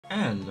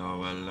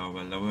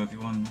Hello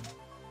everyone.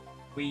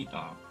 We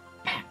are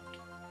back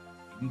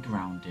and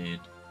grounded.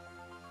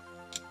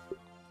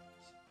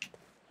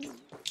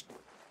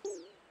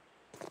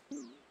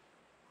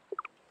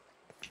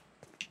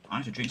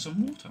 I should drink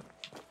some water.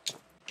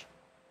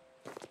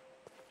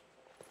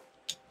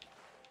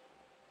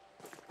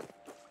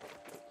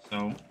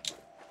 So,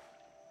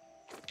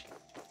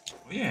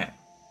 oh yeah,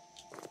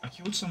 I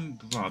killed some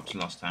grubs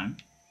last time.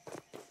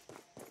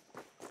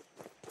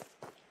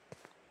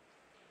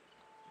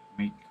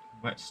 Make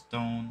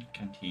whetstone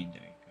canteen,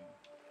 there you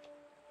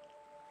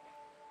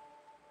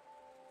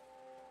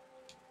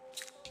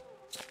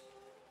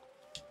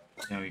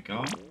go. There we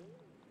go.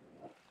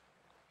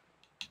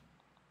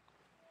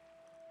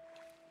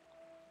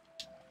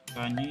 What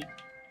I need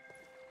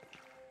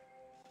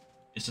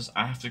is just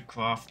I have to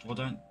craft, what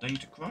do I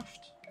need to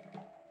craft?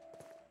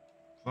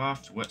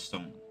 Craft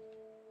whetstone.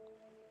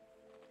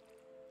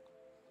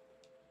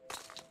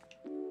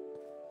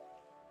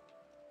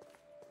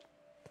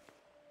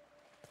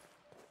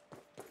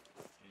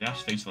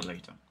 That's things for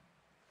later.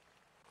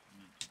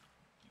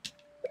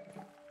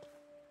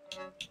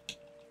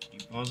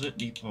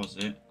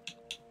 Deposit.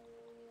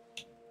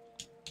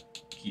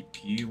 Keep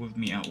you with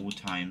me at all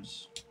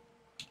times.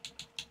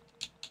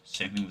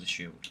 Same thing with the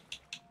shield.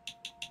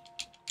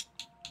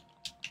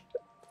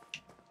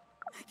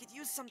 I could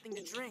use something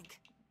to drink.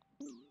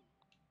 Okay,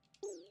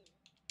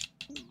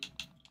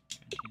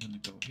 he's gonna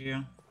go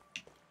here.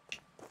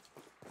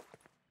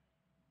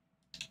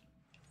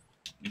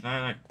 If I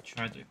like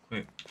try to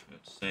equip,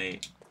 let's say,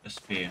 a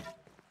spear.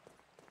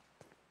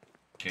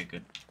 Okay,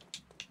 good.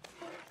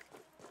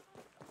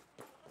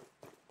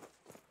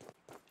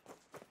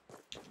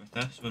 With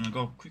that, we're gonna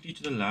go quickly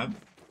to the lab,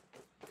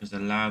 because the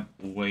lab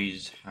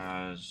always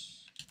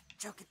has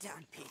Choke it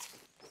down, Pete.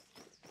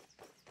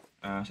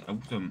 a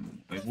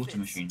water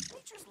machine.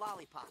 Nature's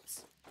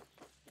lollipops.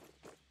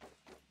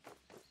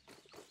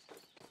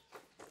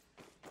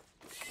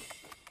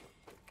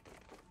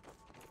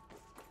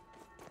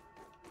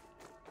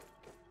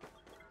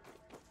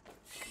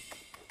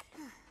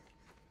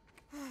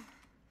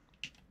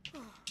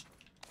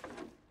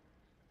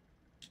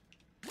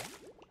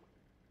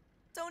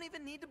 Don't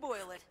even need to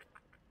boil it.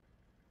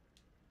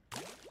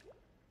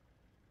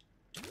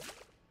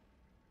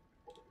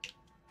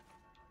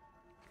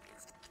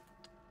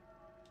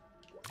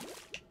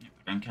 Yep,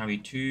 I can carry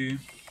 2.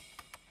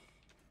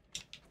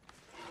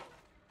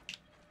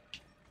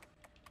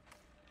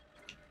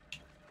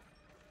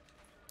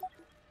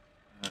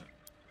 Can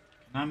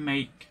I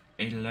make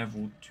a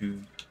level 2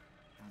 hammer?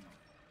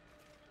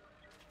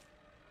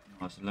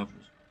 No, it's level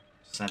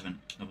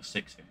 7, level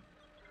 6 here.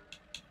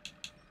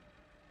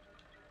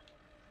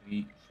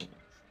 3, 4,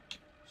 5,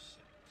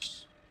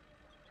 6.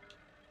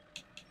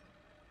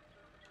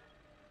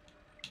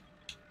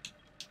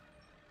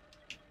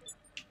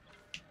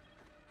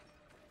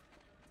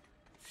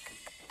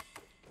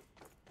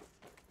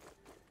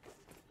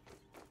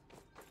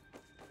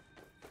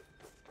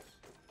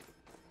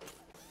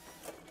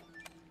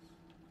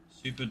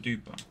 Super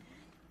duper.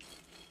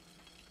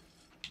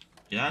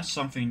 Yeah, that's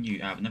something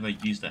new. I've never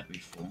used that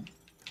before.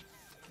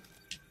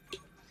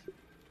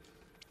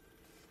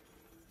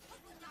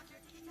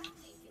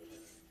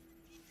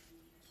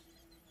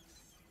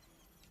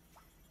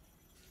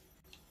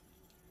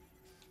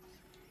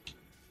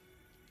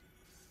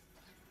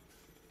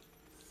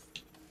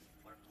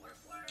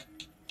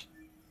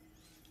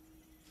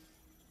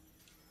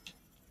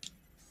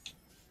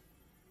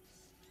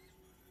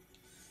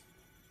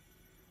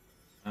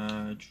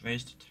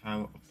 Raise the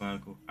tower of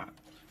Burgle up.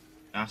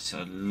 That's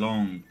a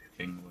long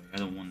thing away. I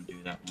don't want to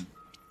do that one.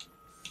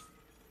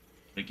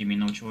 They give me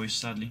no choice,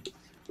 sadly.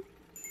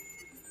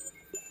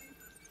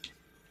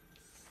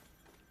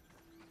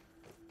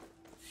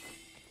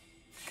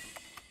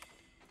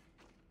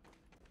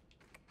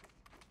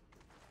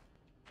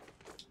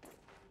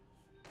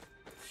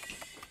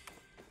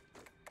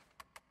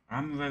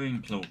 I'm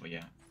wearing clover,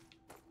 yeah.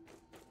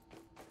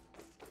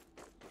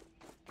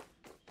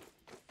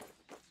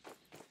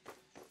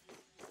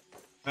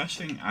 First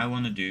thing I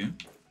want to do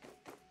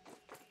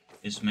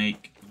is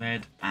make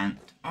red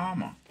ant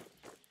armor.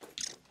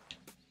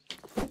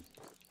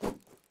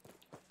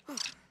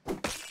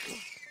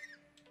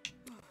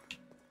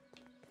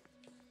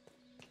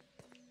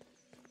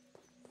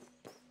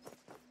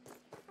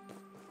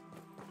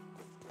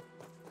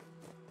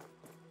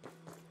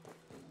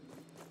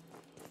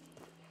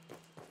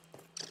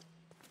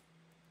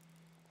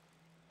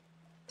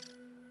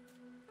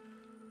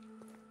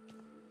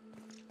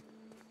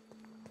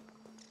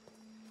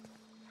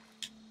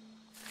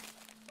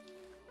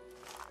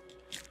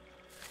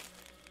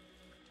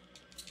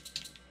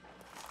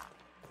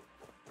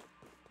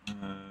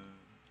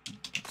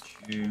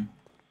 You.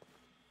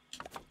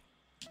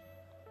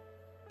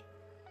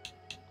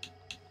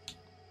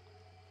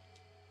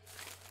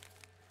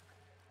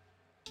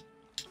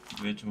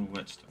 Virtual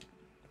whetstone.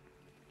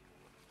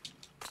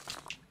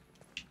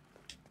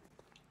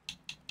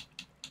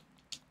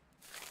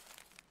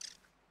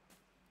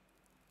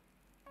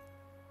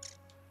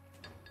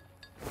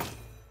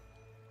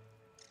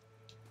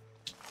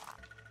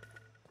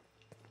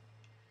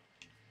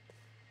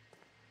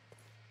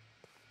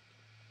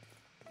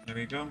 There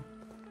we go.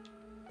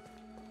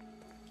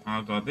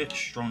 I'll go a bit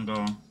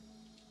stronger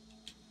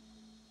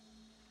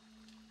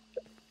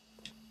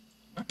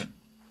weapon.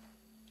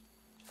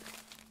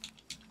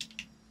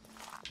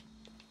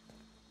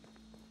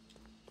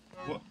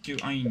 What do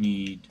I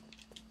need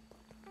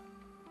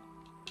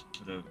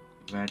for the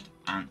red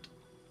ant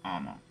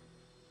armor?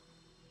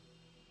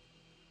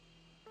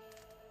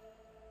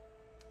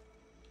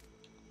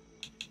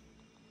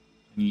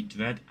 I need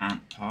red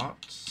ant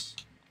parts.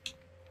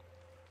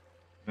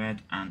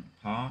 Red ant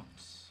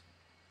parts.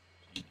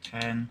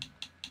 10.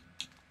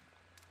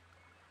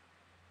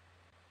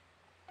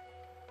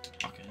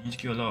 Okay, I need to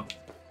kill a lot.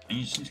 I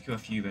just need to kill a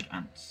few red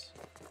ants.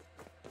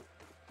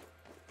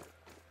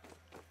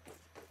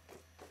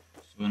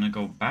 So we're gonna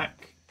go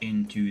back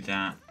into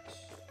that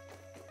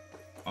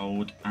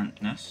old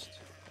ant nest.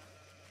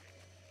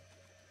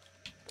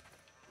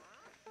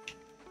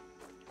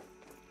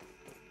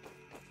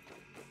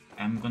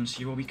 And we're gonna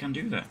see what we can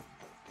do there.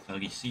 So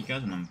you see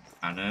guys when I'm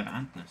at an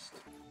ant nest.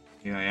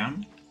 Here I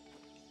am.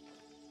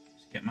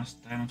 Let's get my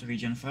diamond to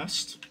regen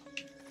first.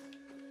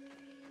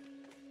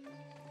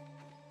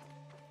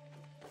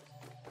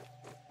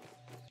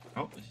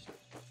 Oh, this is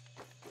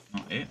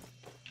not it.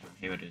 Oh,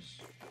 here it is.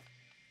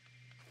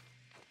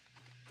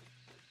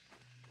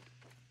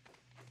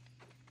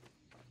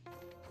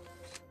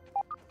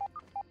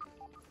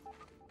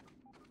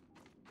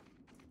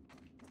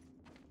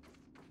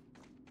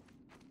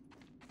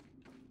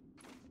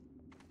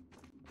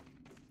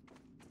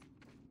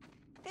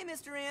 Hey,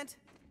 Mr. Ant.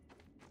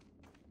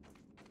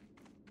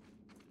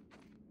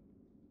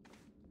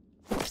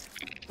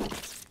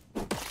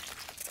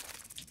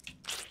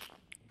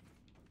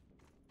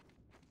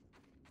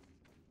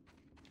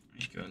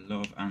 He's got a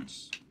lot of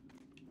ants.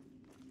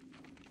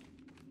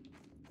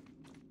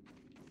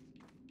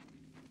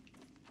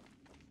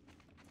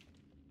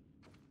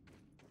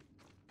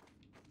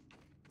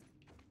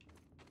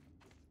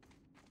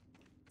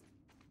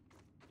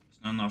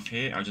 There's not enough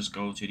here, I'll just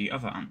go to the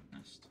other ant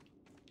nest.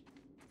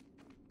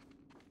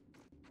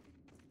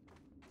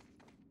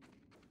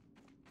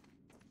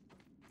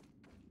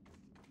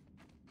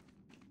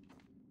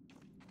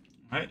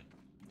 Right,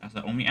 that's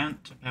the only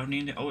ant apparently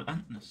in the old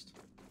ant nest.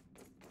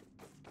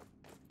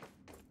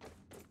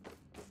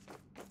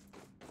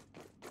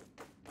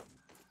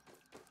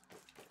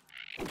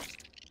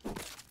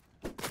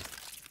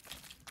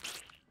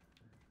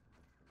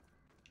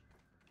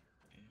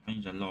 I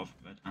need a lot of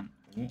red ant.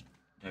 Oh,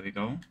 there we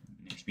go.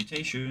 Next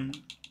mutation.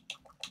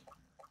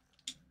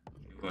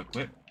 You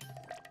equip.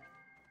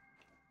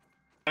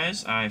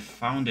 Guys, I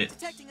found it.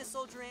 Detecting a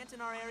soldier ant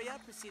in our area.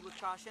 Proceed with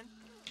caution.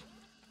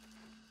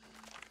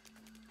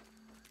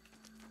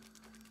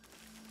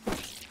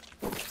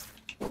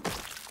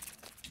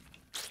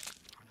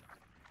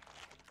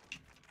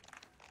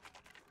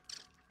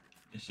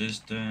 This is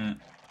the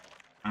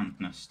ant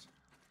nest.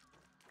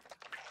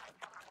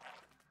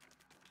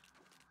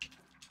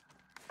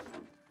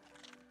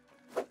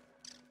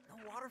 No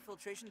water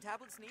filtration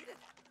tablets needed.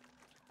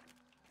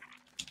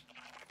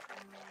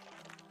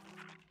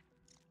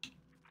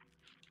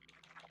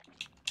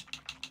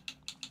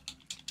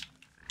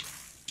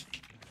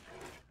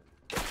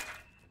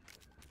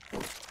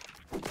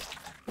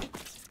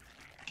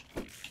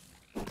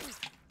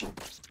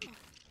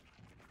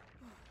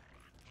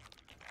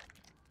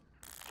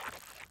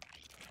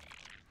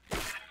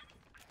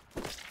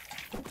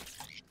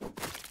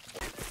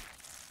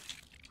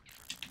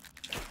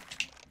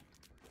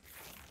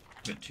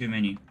 Bit too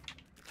many.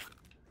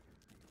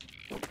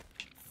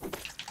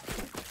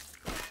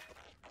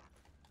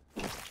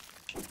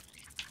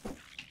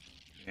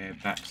 Okay,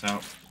 backs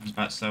out, comes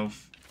back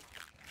self.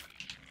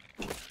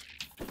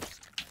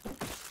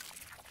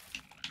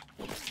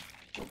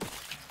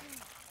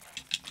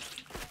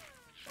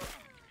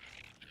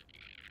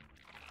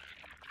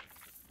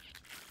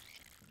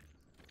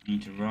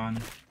 Need to run.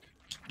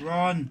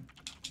 Run!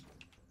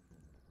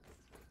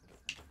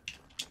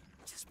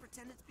 Just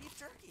pretend it's beef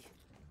jerky.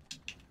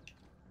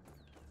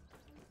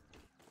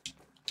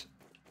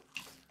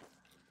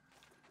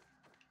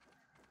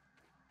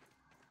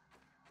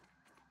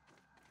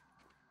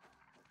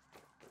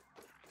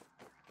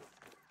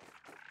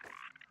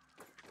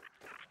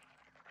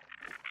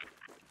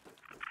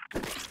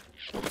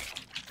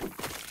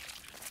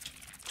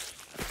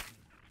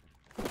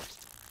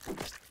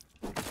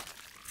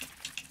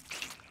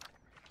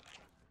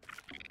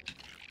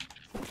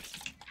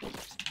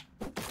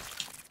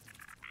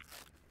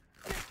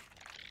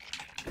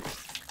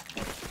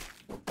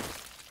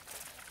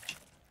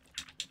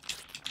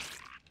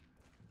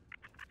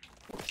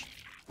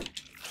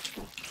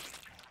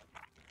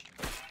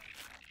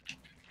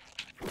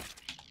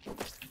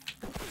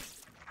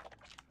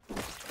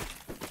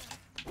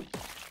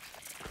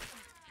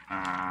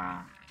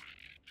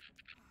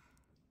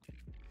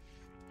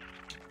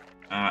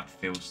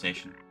 Field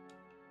station.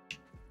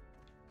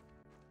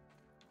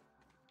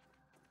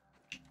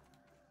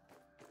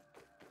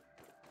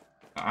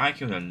 But I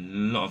killed a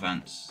lot of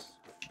ants.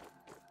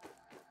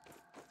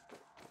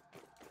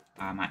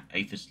 My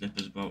aphid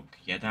slippers broke.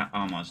 Yeah, that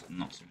armor's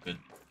not so good.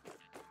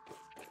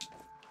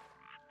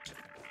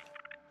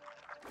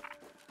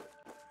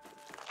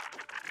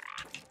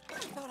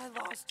 I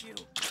lost you.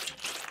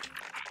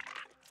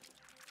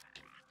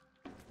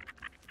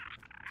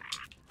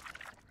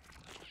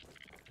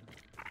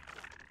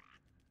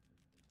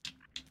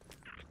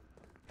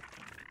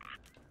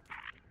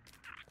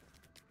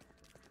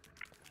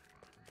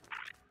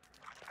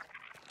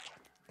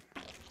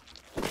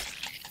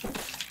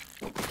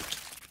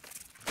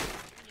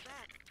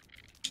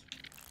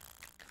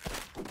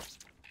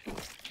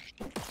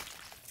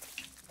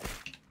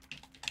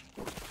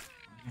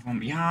 From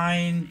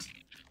behind.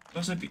 There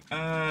was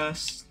a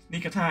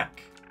sneak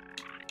attack.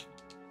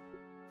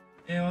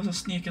 It was a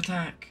sneak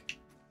attack.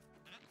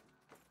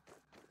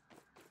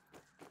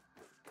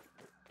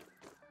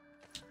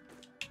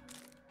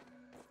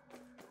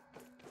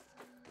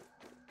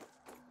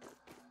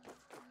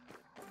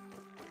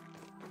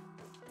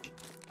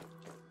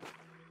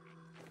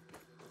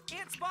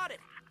 Ant spotted.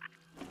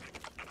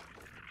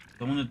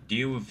 Don't want to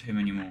deal with him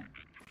anymore.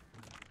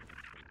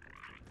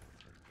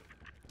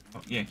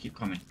 Oh, yeah, keep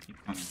coming.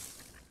 Keep coming.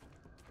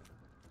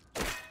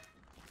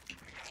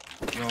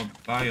 You're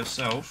by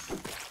yourself.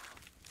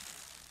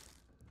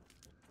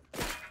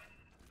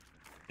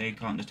 They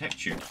can't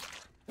detect you.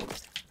 There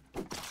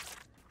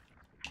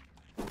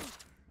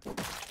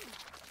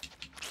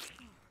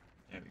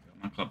we go.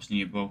 My club's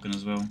nearly broken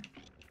as well.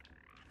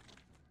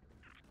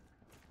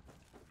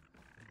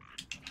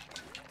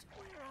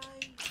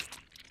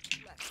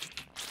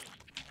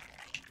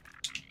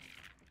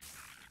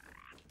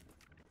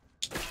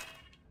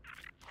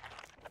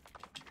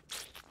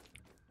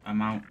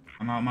 I'm out.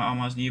 I'm out. My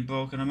armor's nearly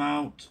broken. I'm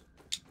out.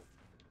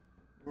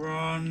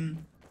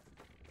 Run.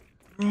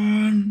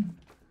 Run.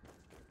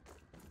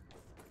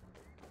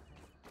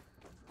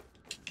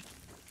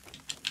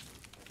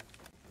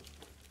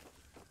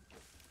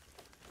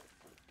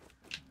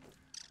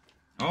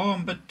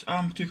 Oh,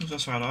 I'm too close to the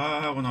spider.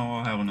 Oh, hell no,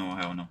 oh, hell no, oh,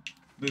 hell no.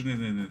 Move, move,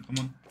 move, move. Come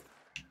on.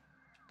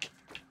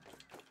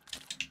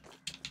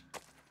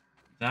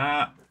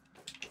 That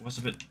was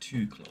a bit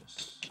too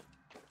close.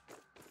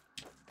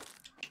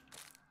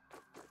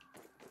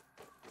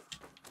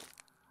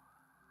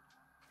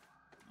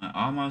 My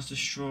armor's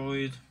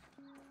destroyed.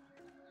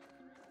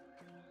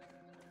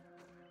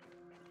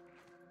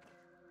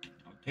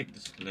 I'll take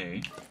this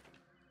clay.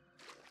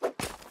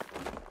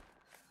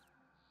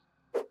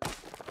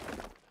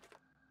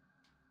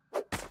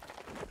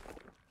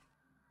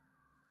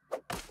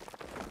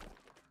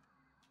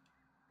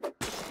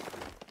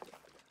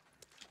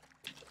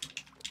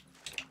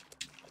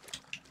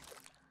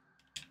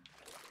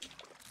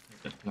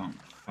 Take the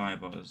plant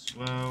fiber as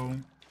well.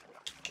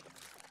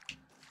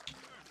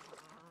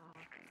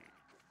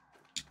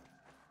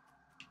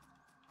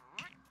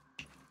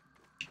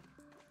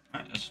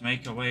 Right, let's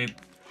make our way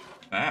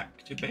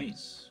back to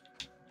base.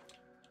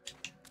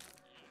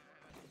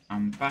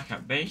 I'm back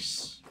at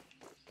base.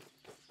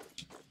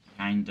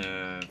 Behind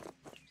the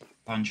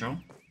poncho.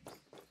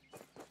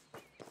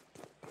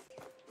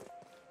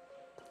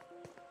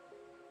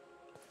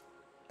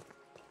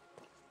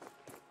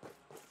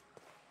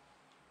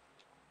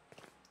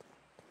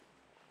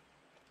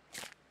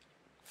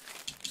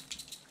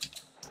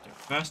 So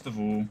first of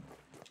all,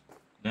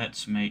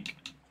 let's make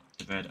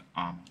the red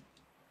armor.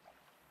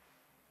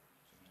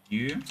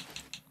 You.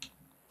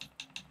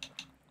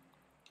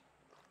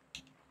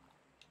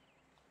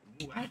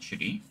 Ooh,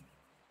 actually,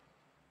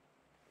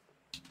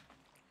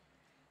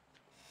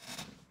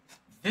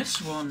 this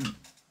one,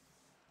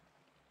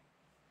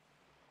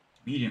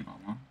 medium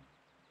armor,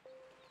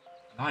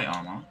 light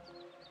armor.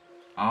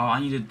 Oh, I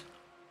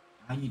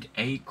need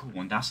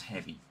acorn. That's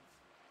heavy.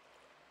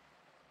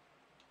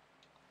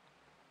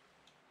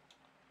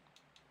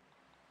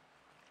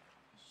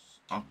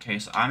 Okay,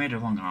 so I made the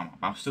wrong armor,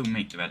 but I'll still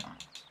make the red armor.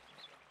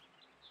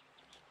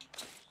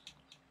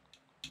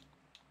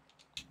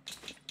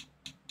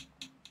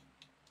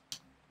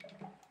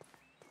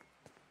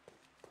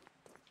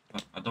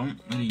 But I don't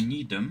really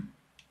need them.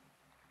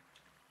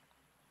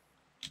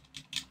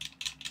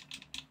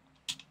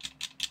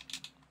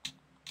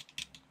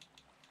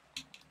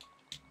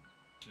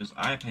 Because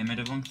I made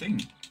the wrong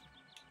thing.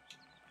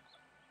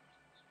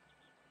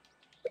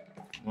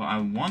 What I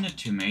wanted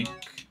to make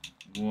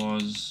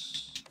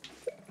was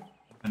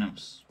something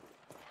else.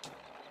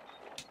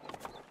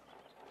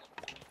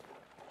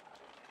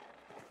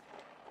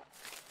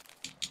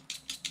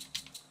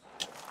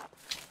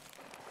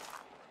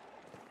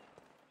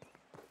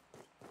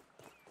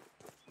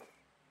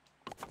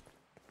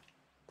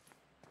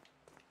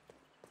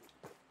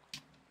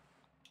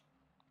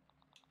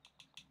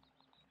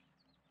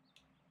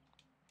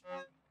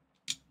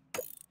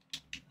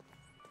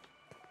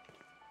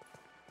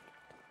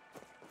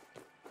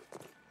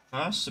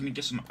 First, let me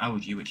get some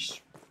algae,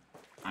 which,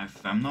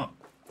 if I'm not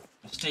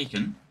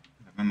mistaken,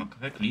 if I remember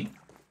correctly,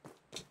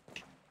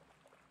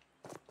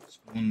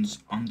 spawns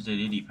under the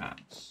lily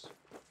pads.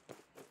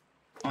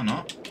 Or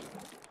not.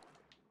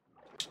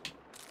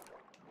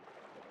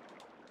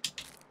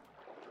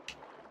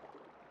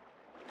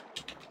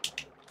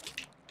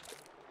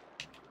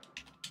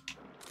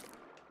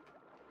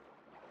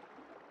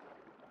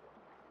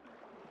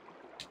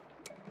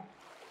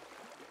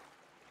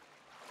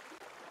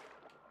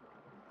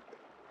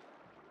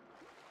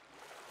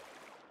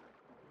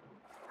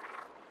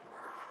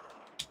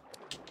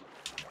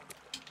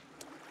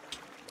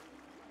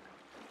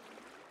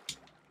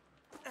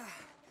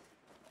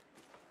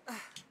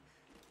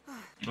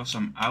 got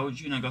some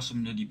algae and I got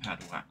some lily pad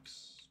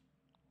wax.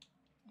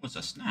 What's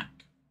a snack?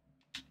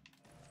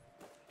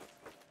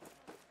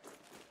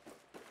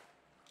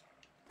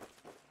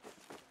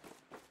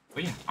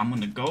 But yeah, I'm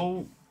gonna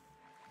go.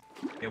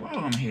 Yeah, while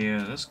I'm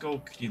here, let's go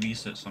quickly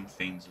research some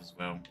things as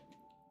well.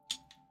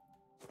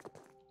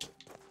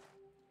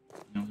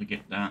 You know, to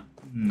get that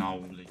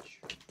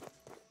knowledge.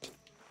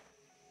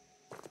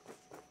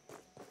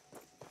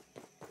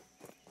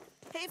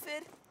 Hey,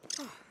 Fid.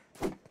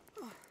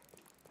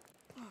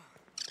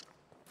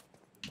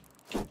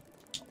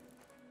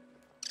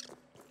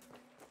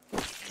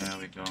 There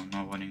we go,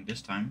 not running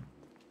this time.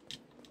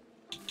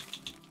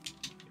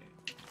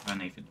 Okay,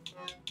 Nathan.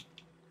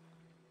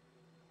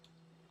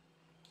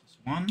 This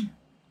one.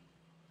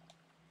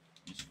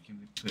 Just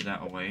can we put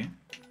that away?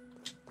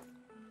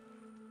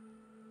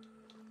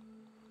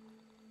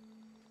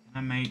 Can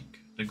I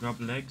make the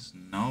grub legs?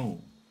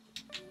 No.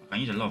 I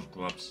need a lot of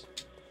grubs.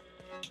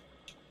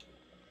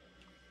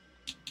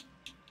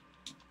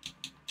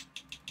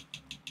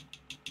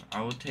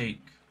 I will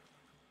take.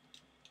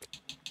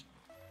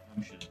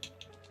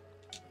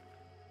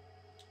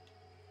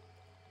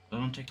 I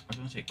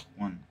don't take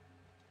one.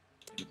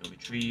 Here we go.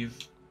 Retrieve.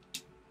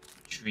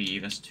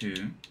 Retrieve. That's 2.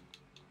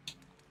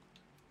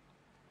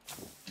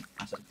 And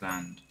acid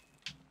gland.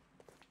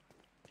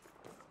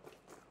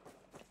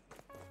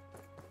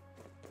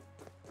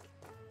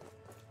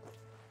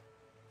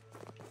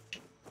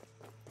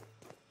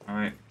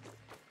 Alright.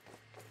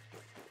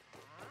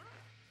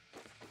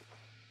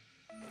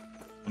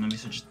 I'm gonna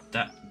research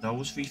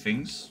those 3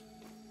 things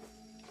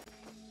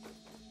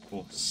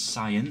for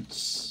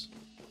science,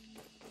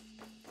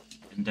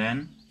 and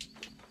then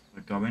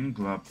we're going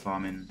grub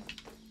farming.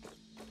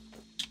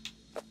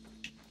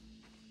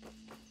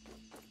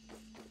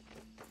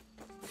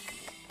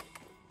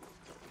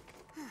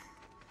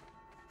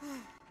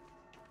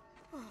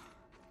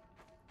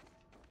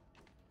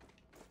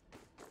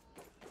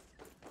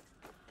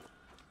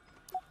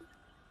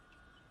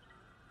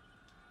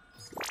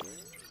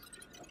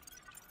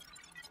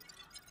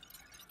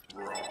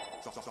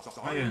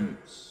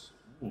 Science.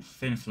 Ooh,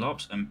 thin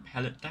flops and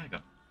pellet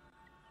dagger.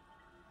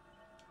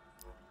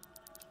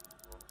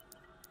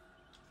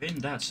 I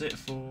think that's it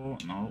for.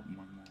 No,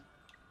 one more.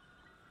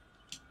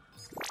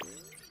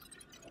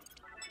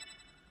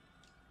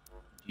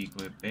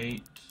 Decoy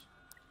bait.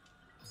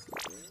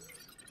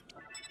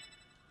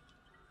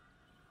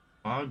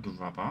 Bug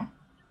rubber.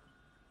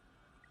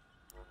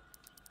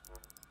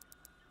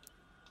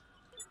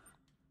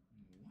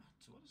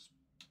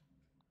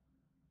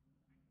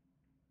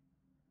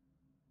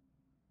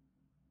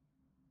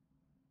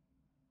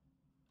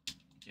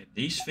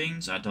 These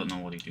things, I don't know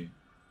what they do.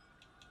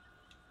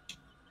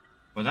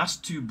 But that's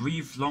to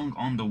breathe long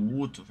on the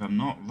water. If I'm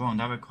not wrong,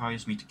 that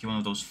requires me to kill one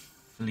of those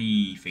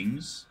flea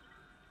things.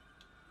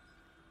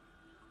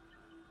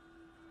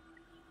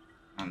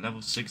 And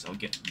level 6, I'll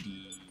get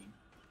the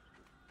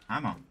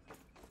hammer.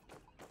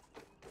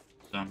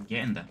 So I'm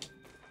getting there.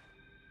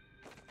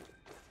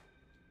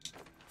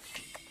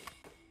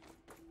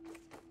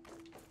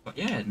 But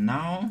yeah,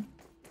 now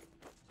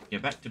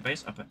get back to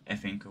base. I put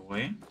effing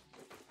away.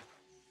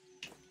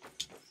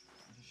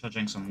 Should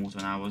drink some water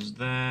now. I was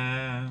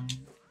there.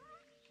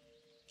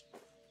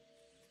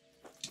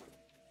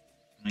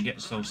 Can I get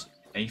those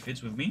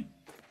aphids with me?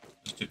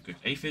 Those 2 good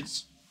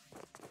aphids.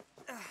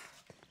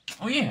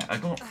 Oh yeah, I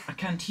got a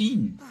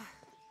canteen.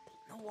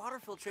 No water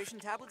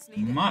filtration tablets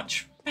needed.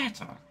 Much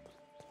better.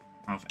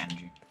 Out of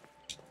energy.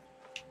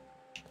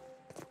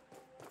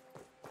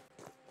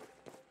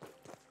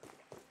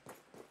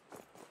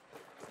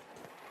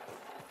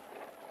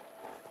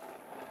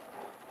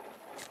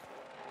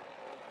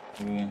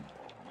 Cool.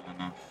 Not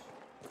enough.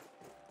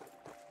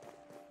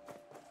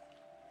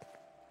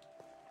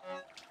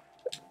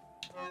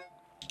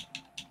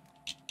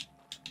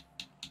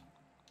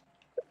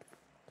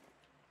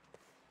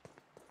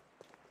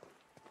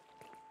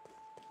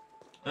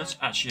 Let's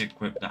actually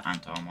equip the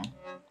ant armor.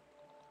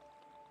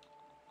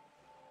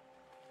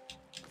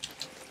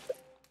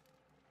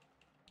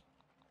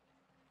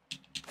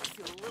 I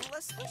feel a little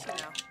less squishy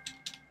now.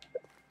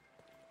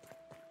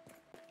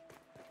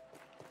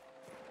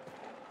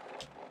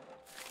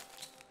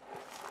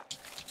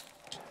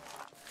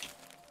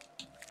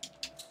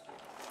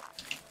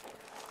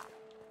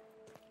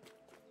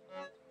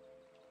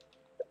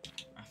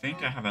 I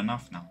think I have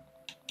enough now.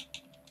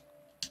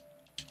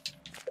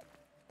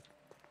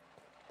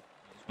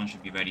 This one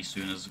should be ready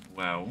soon as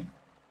well.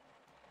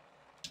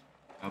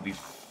 That'll be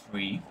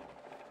 3.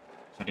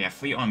 So they have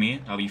 3 on me.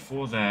 That'll be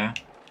 4 there.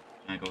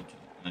 And I'm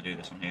gonna do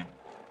this one here.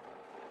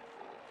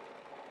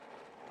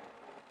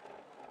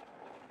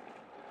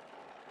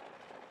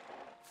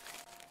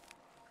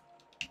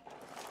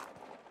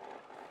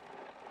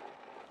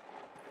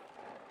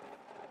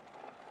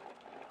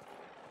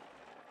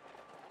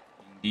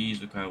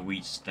 These require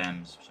wheat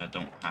stems, which I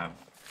don't have.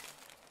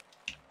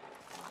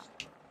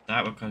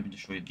 That requires me to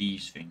destroy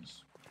these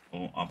things,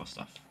 or other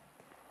stuff.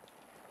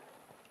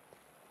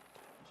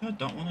 Which I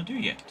don't want to do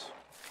yet.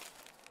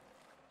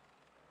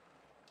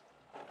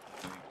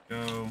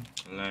 There we go,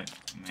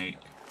 select, make,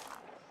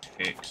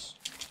 fix.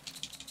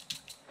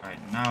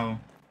 Right now,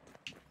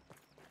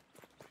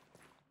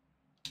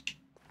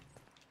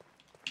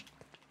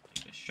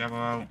 take the shovel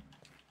out,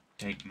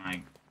 take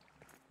my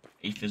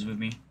ethers with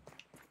me,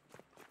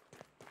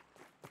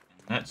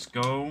 and let's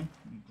go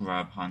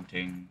grab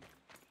hunting.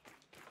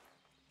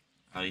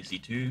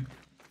 LEC2.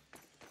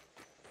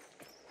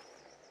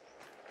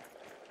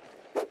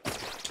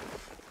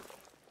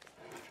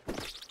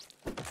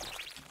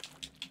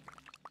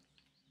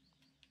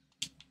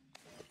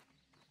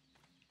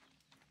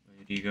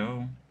 Where do you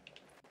go?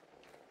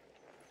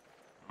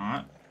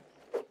 Alright.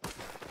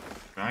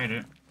 Tried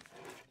it.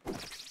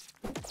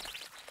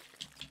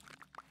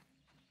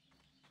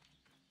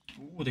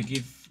 Oh, they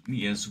give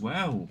me as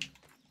well.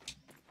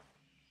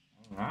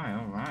 Alright,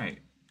 alright.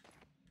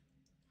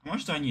 How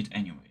much do I need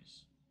anyways?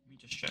 Let me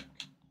just check.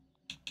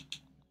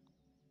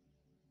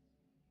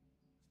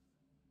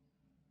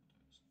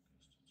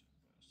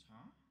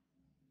 Huh?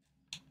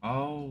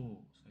 Oh,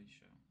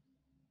 slideshow.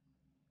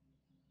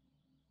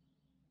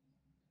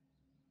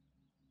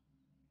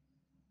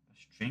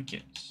 That's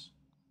trinkets.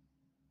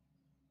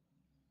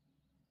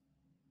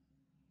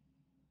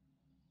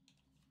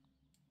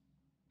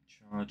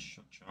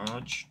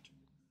 Charged.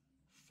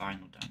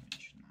 Final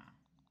damage now.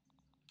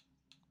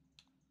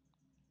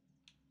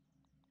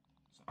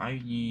 So I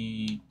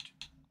need.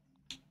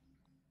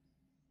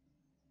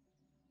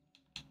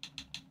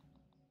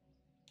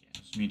 Yeah,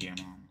 it's medium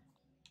armor.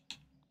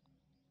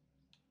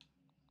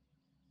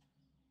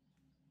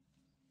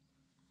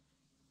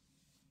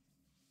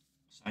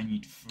 So I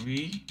need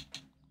 3,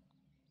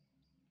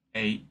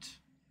 8,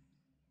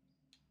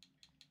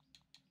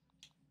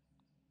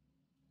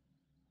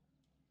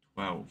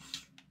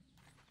 12.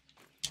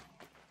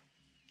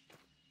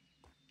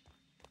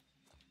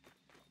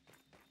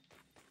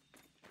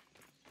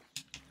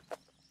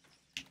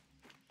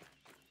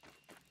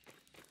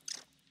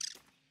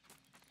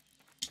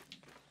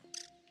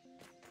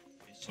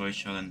 Soy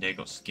shell and they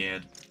got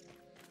scared.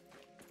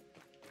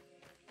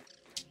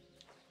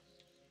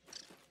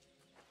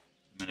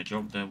 I'm gonna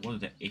drop the what are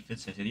the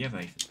aphids? I said the other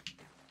aphid.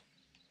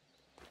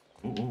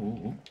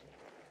 Ooh.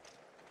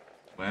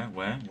 Where?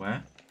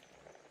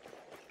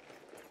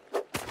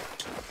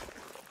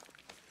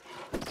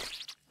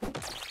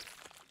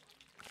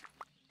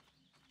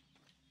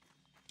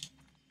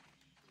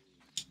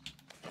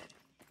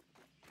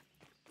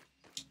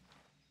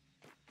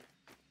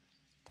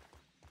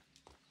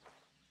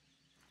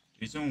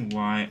 The reason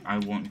why I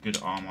want good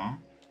armor.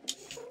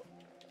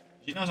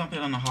 You know, as I'm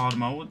playing on the hard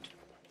mode,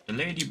 the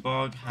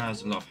LadyBug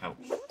has a lot of health.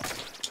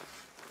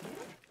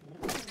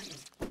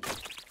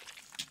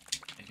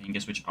 I can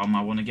guess which armor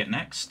I want to get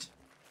next.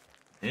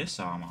 This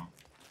armor.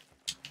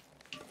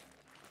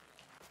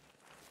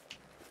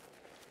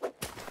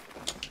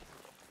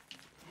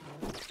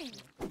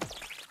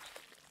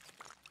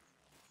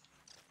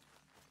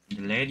 The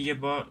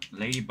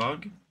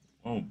LadyBug.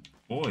 Oh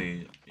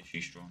boy, is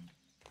she strong.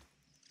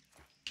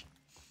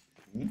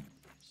 Ooh.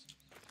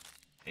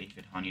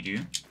 Aphid honeydew.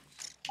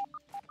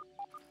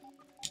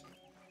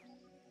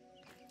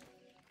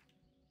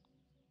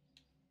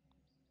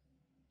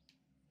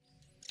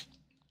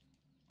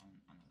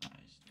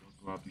 Unanalyzed. We'll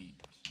grab meat.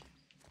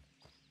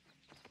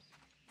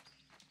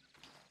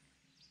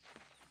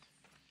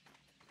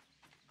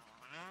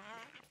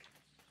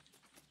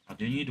 I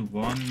do need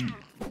one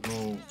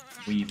raw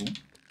weevil.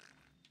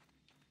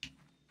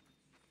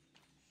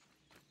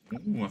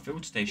 Ooh, a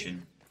field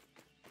station.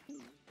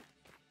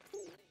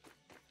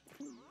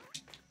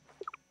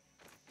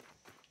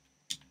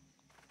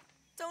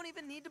 Don't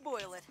even need to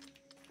boil it.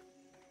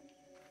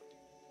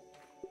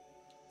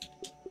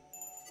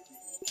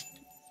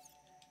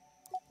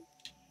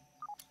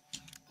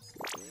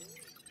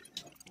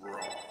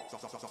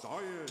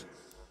 Science.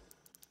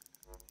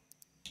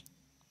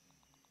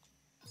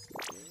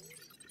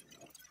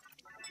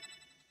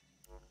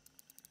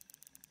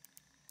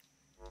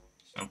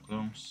 So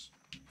close.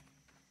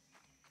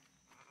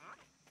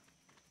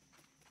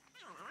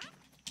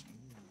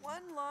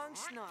 One long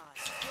schnoz,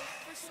 good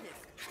for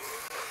sniffing.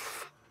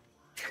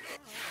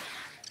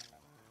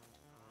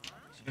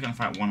 So we're gonna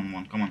fight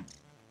one-on-one. Come on.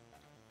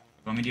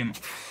 Go medium.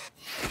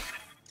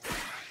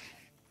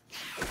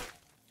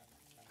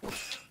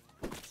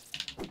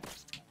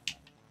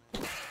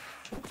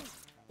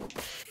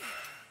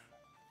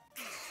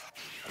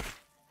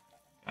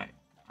 Okay.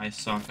 Ice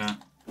Soccer.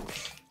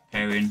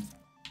 Parrying.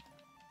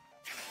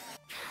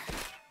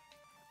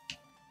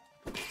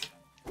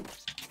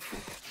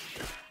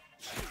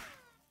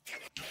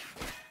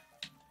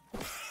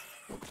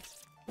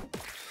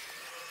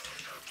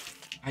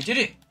 I did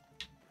it!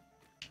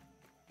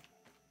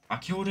 I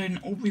killed an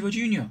Aubrey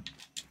Jr.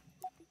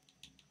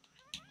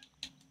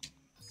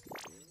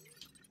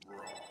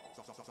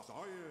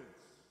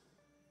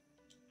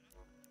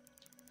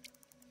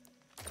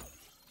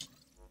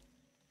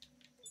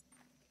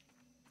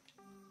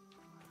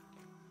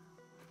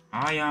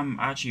 I am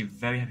actually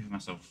very happy with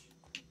myself.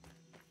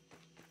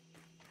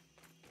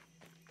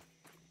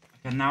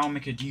 I can now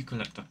make a dew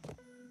collector.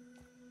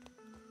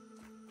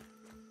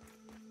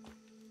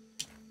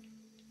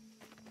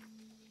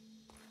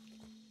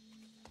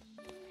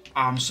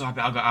 I'm so happy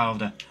I got out of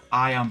there.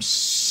 I am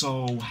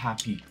so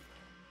happy.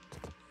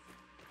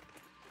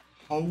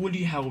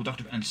 Holy hell, that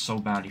could have ended so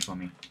badly for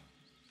me.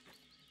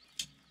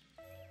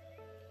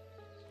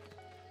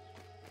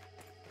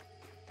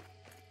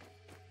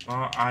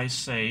 But I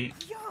say...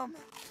 Yum.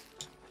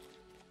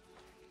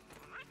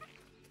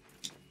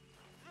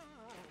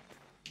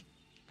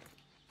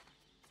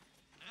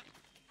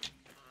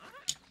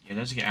 Yeah,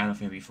 let's get out of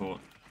here before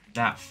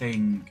that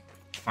thing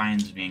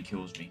finds me and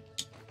kills me.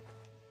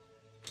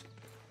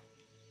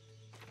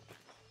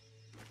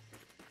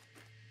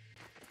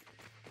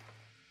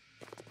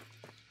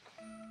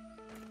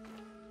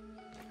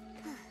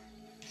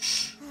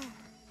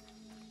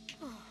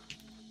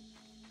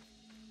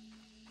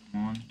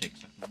 Come on, take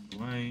seconds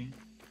away.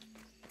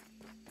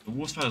 The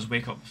war spiders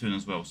wake up soon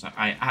as well, so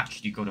I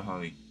actually gotta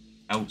hurry.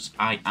 Else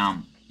I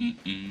am.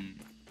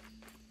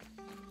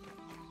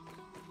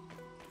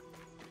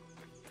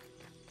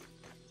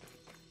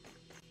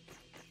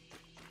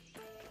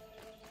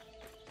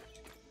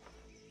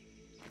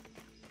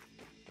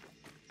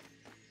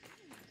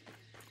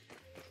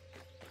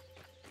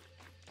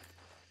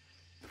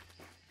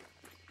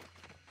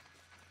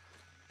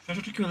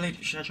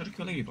 Should I try to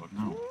kill a ladybug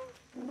now?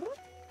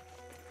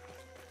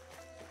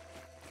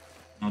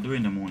 I'll do it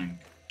in the morning.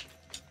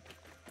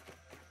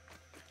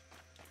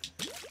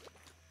 I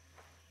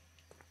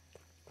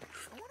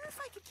wonder if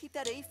I could keep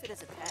that aphid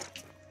as a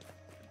pet.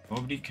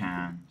 Probably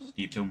can.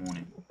 Sleep till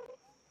morning.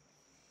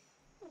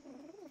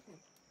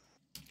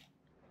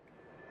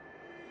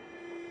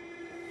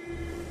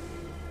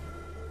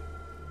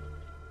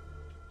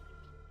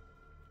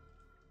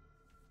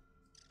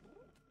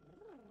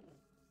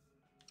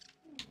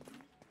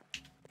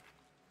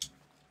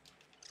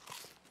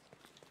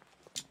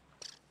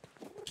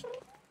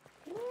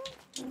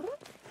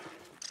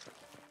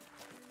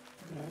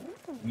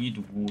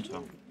 Need water.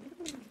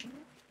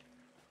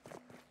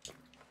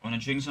 I want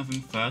to drink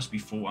something first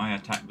before I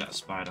attack that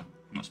spider.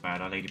 Not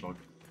spider, ladybug.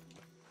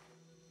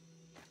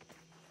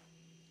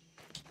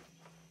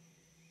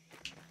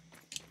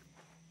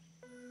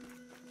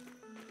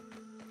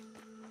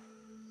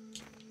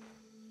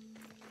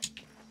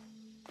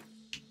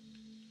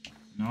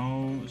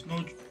 No, it's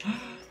no...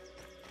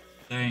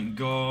 Thank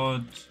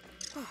God.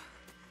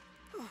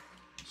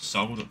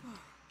 Soda.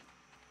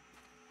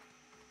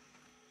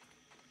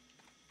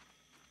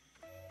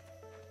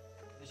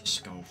 Let's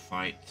just go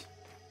fight.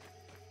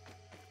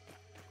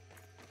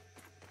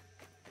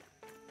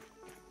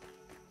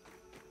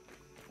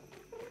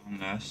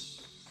 Unless...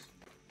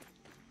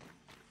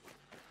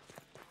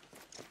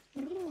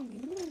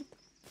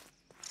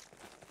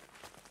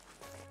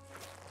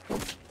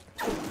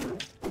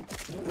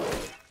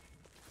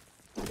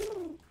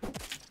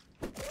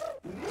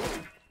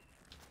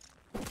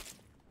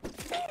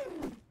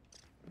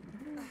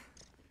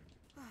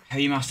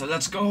 Hey master,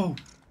 let's go!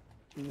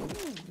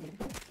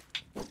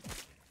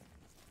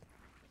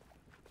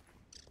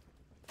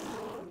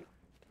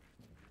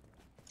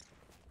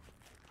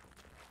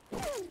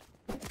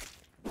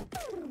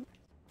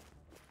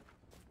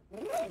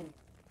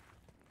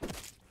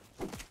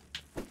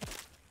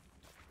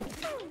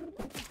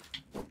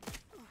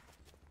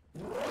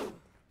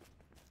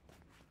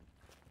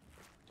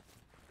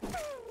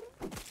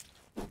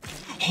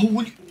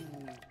 Holy...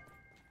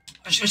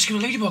 I just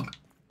killed a ladybug!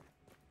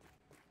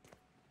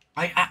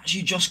 I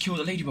actually just killed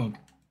a ladybug.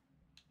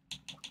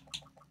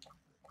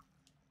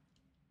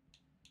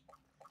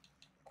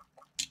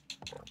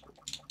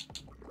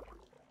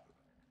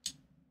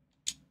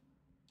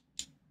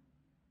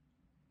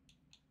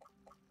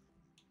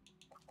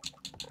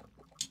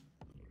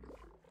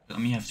 Let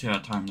me have 2 at a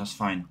time, that's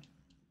fine.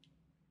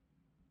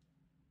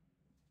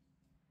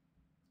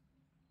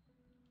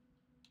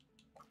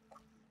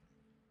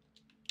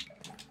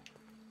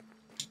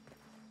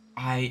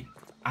 I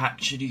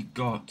actually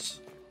got...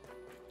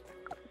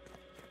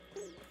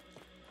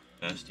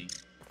 thirsty.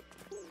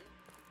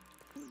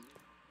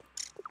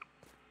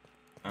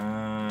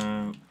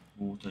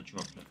 Water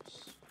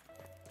droplets.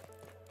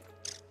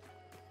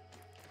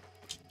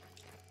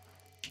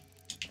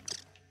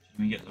 Let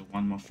me get the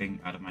one more thing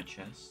out of my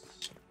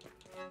chest.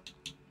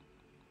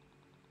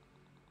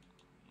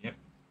 Yep.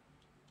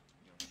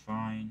 You're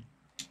fine.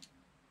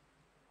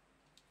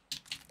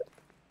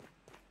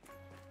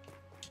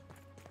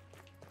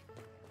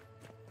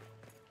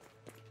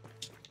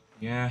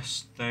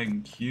 Yes,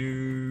 thank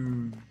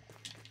you.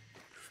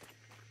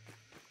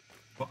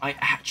 But I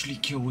actually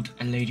killed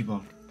a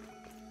ladybug.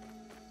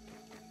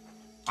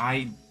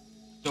 I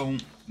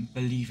don't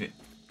believe it.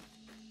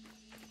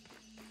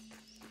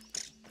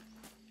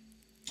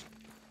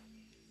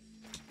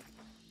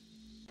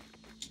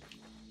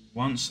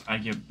 Once I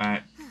get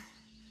back to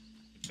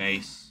the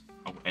base,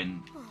 I'll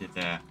end it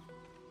there.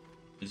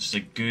 This is a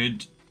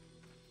good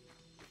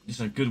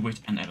way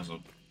to end the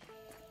episode.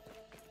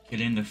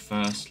 Killing the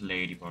first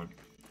ladybug.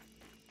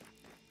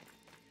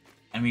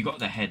 And we got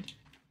the head.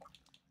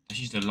 That's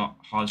just a lot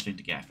hardest thing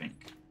to get, I think.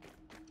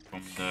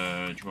 From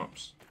the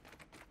drops.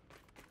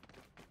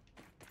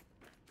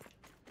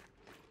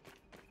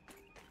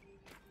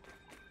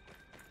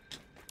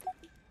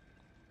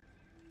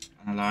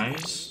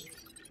 supplies.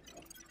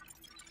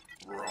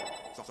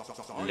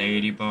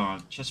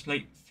 LadyBug,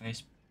 chestplate,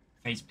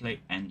 faceplate,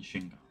 and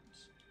shin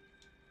guards.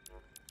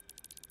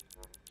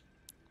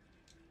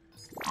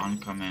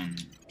 Uncommon.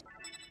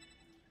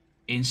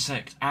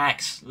 Insect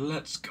axe,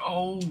 let's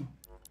go!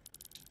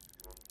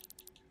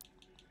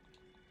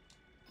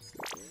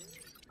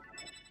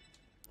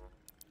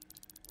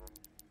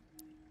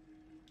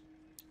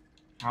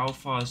 How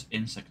far is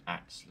insect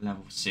axe?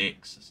 Level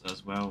 6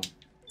 as well.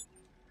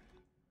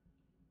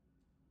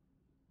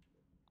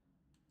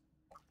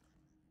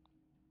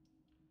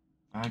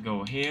 I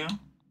go here.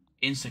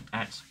 Insect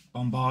axe,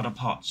 bombarder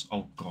pots.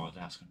 Oh god,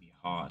 that's gonna be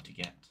hard to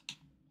get.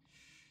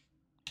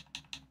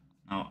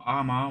 Now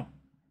armor.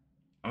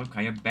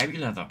 Okay, a baby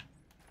leather.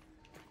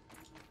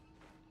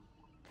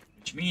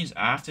 Which means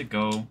I have to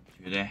go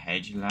to the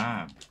hedge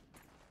lab.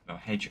 The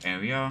hedge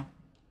area.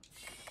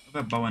 With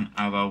a bow and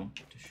arrow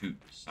to shoot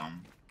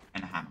some.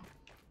 And a hammer.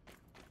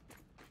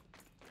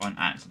 Or an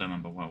axe, I don't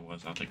remember what it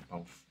was, I'll take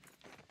both.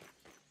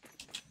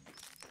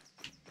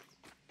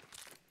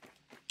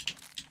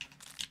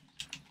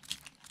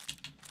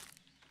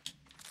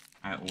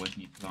 I always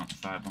need plant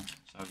fiber,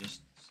 so I'll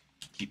just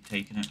keep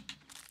taking it.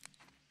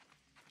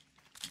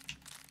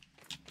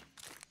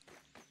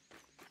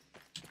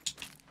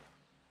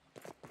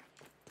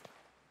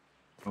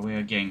 But we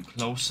are getting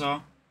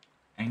closer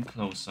and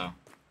closer.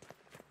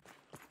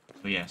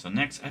 So yeah, so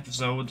next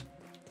episode,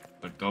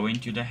 we're going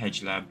to the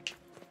hedge lab to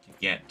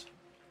get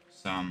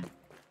some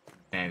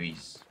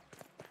berries.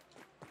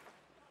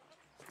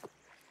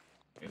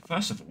 Okay,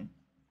 first of all,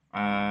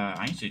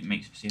 I need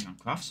to see if I can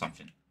craft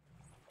something.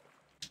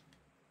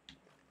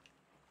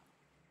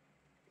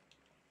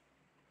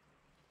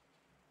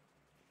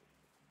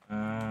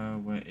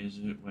 Where is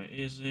it? Where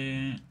is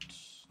it?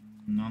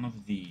 None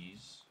of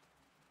these.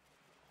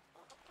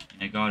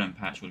 In a garden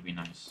patch would be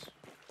nice.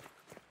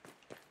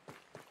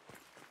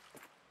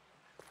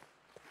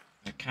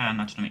 I can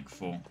actually make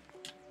 4.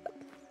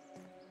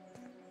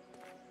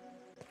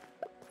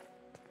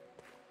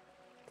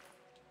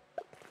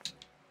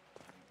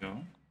 There we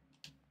go.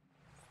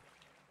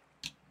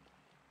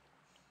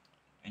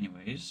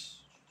 Anyways,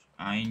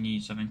 I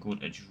need something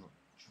called a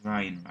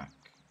drying rack.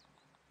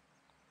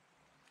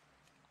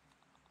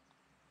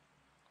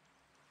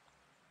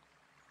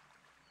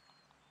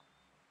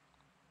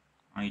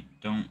 I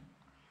don't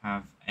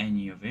have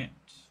any of it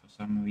for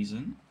some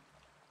reason.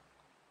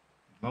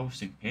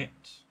 Roasting pit.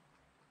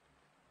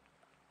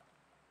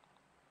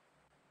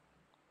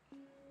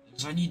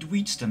 Because I need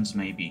wheat stems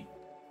maybe.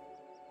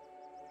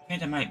 I think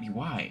that might be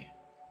why.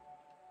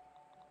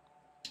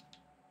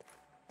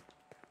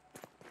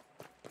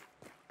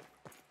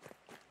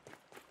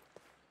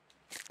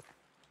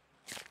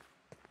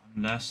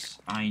 Unless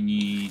I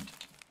need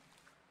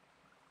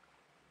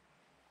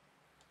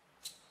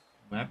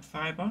web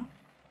fiber.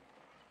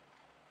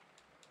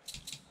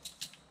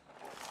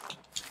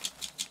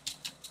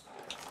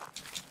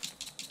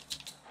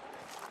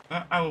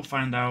 But I will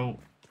find out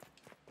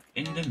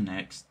in the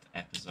next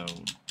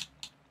episode.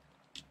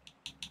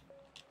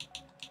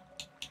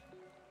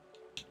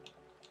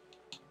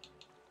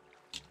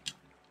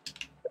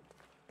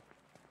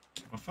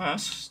 But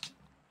first,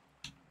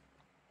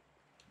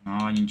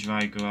 now I need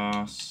dry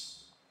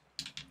grass.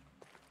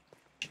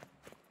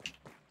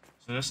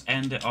 So let's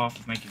end it off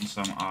with making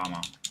some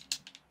armor.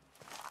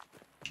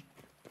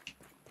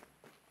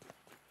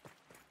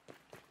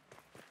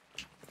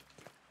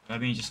 Let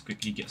me just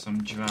quickly get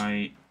some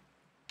dry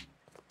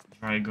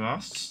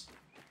grass.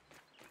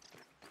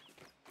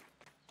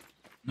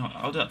 No,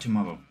 I'll do that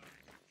tomorrow.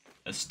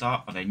 Let's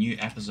start of a new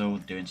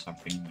episode doing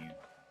something new.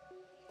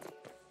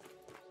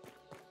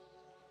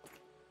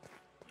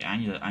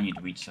 Yeah, I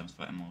need wheat stems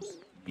for animals.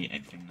 I need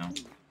everything now.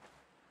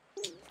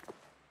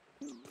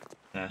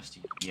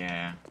 Thirsty,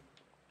 yeah.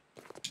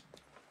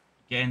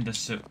 Getting the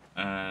silk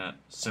will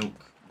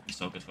be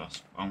so good for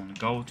us. I'm gonna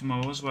go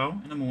tomorrow as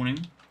well in the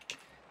morning.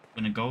 I'm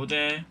gonna go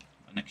there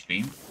next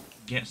stream,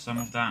 get some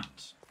of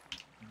that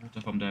water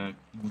from the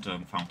water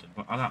fountain.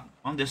 But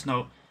on this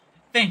note,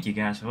 thank you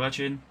guys for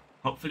watching.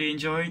 Hopefully you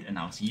enjoyed, and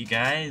I'll see you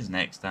guys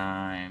next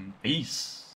time. Peace.